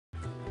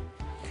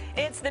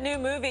It's the new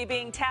movie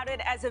being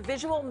touted as a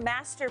visual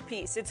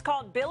masterpiece. It's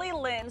called Billy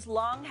Lynn's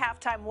Long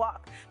Halftime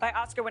Walk by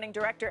Oscar-winning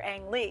director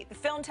Ang Lee. The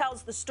film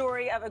tells the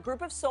story of a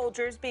group of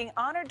soldiers being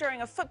honored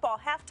during a football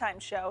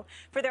halftime show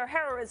for their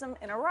heroism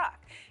in Iraq.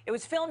 It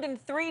was filmed in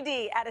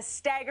 3D at a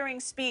staggering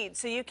speed,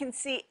 so you can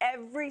see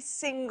every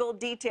single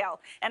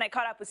detail. And I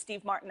caught up with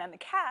Steve Martin and the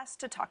cast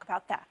to talk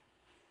about that.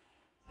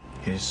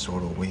 It is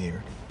sort of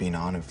weird being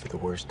honored for the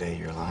worst day of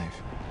your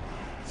life.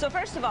 So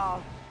first of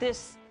all,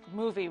 this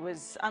movie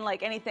was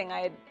unlike anything I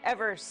had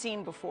ever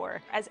seen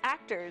before. As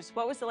actors,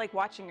 what was it like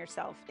watching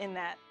yourself in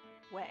that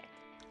way?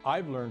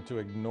 I've learned to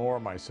ignore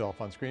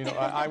myself on screen.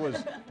 I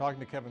was talking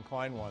to Kevin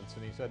Kline once,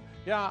 and he said,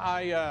 "Yeah,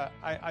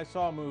 I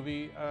saw a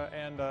movie,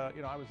 and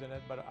you know, I was in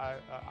it, but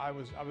I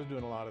was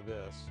doing a lot of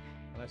this."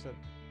 And I said,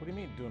 "What do you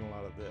mean doing a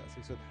lot of this?"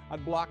 He said,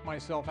 "I'd block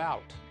myself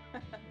out."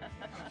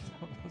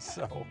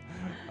 So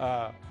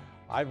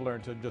I've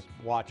learned to just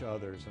watch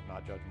others and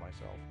not judge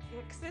myself.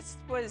 Because this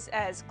was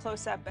as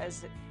close up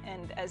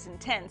and as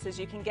intense as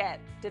you can get.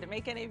 Did it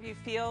make any of you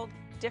feel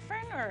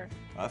different, or?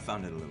 I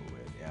found it a little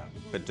weird, yeah.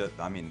 But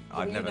I mean,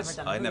 I'd never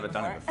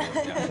done it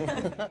before.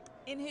 Yeah.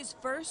 In his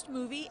first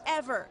movie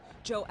ever,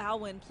 Joe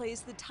Alwyn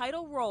plays the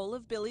title role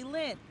of Billy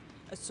Lynn,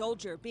 a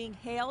soldier being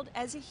hailed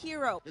as a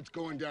hero. It's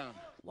going down.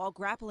 While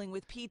grappling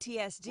with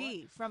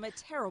PTSD from a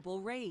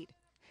terrible raid.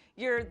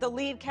 You're the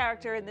lead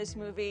character in this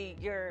movie.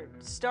 You're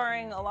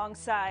starring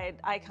alongside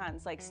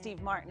icons like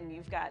Steve Martin.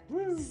 You've got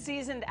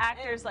seasoned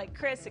actors like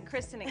Chris and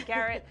Kristen and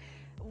Garrett.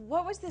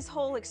 What was this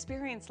whole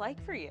experience like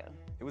for you?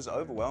 It was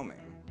overwhelming.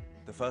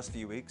 The first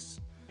few weeks,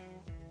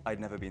 I'd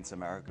never been to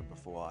America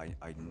before.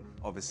 I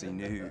obviously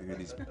knew who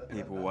these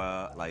people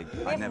were. Like,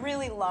 I have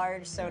really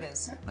large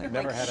sodas. Like,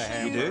 never had a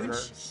hamburger.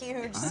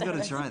 Huge sodas. I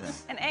gotta try that.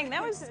 And Ang,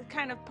 that was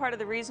kind of part of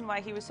the reason why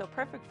he was so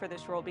perfect for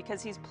this role,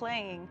 because he's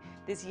playing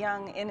this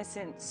young,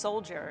 innocent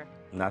soldier.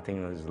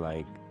 Nothing was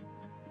like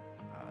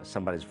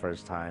somebody's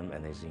first time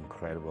and his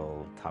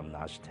incredible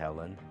top-notch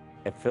talent.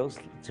 It feels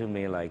to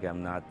me like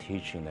I'm not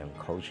teaching them,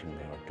 coaching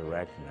them, or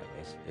directing them.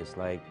 It's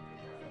like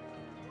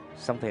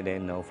something they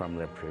know from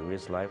their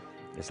previous life.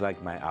 It's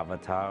like my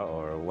avatar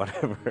or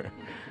whatever.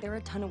 There are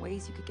a ton of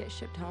ways you could get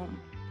shipped home.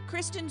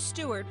 Kristen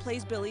Stewart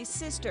plays Billy's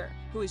sister,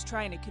 who is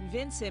trying to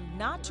convince him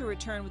not to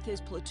return with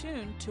his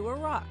platoon to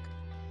Iraq.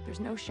 There's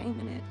no shame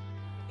in it.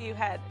 You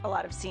had a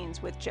lot of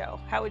scenes with Joe.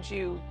 How would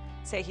you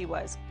say he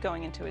was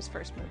going into his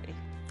first movie?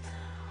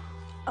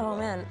 Oh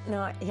man,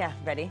 no, yeah,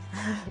 ready.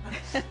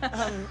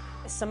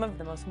 Some of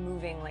the most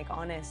moving, like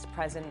honest,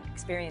 present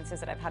experiences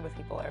that I've had with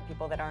people are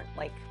people that aren't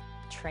like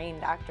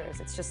trained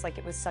actors. It's just like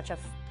it was such a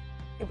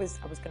I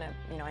was gonna,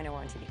 you know, I know we're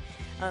on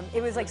TV.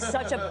 It was like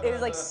such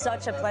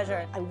a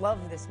pleasure. I love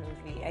this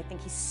movie. I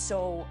think he's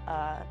so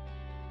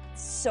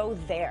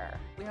there.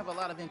 We have a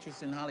lot of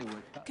interest in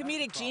Hollywood.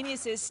 Comedic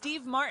geniuses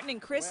Steve Martin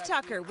and Chris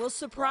Tucker will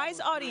surprise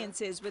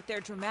audiences with their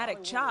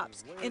dramatic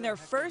chops in their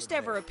first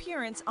ever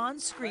appearance on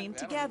screen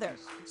together.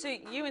 So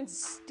you and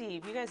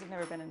Steve, you guys have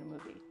never been in a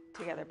movie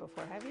together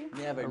before, have you?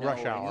 Never.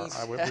 Rush Hour.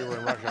 We were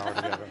in Rush Hour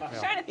together. I'm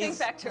trying to think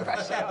back to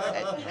Rush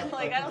Hour.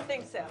 Like, I don't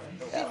think so.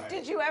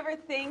 Did you ever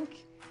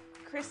think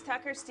Chris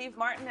Tucker, Steve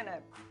Martin in a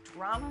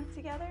drama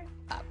together?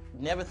 I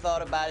never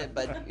thought about it,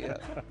 but you know,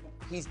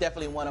 he's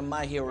definitely one of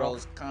my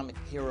heroes, comic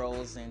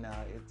heroes, and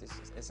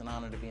it's an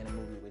honor to be in a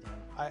movie with him.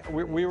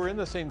 We were in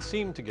the same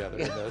scene together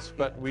in this,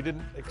 but we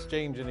didn't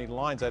exchange any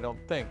lines, I don't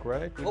think,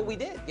 right? Oh, we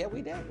did. Yeah,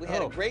 we did. We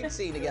had a great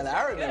scene together.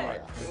 I remember.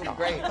 It was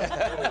great.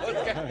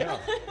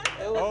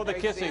 Oh,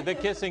 the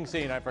kissing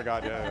scene, I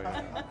forgot.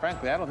 Yeah.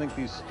 Frankly, I don't think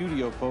these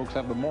studio folks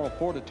have the moral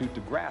fortitude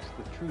to grasp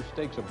the true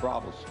stakes of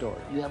Bravo's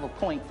story. You have a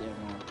point there,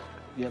 man.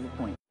 You have a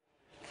point.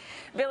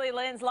 Billy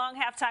Lynn's Long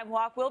Halftime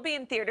Walk will be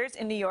in theaters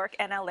in New York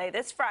and LA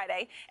this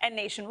Friday and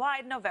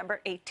nationwide November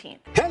 18th.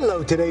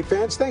 Hello, Today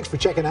fans. Thanks for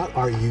checking out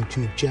our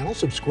YouTube channel.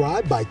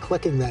 Subscribe by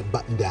clicking that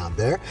button down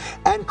there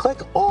and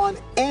click on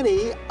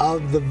any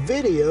of the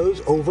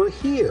videos over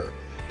here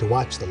to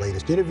watch the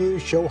latest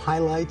interviews, show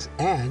highlights,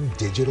 and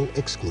digital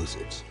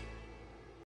exclusives.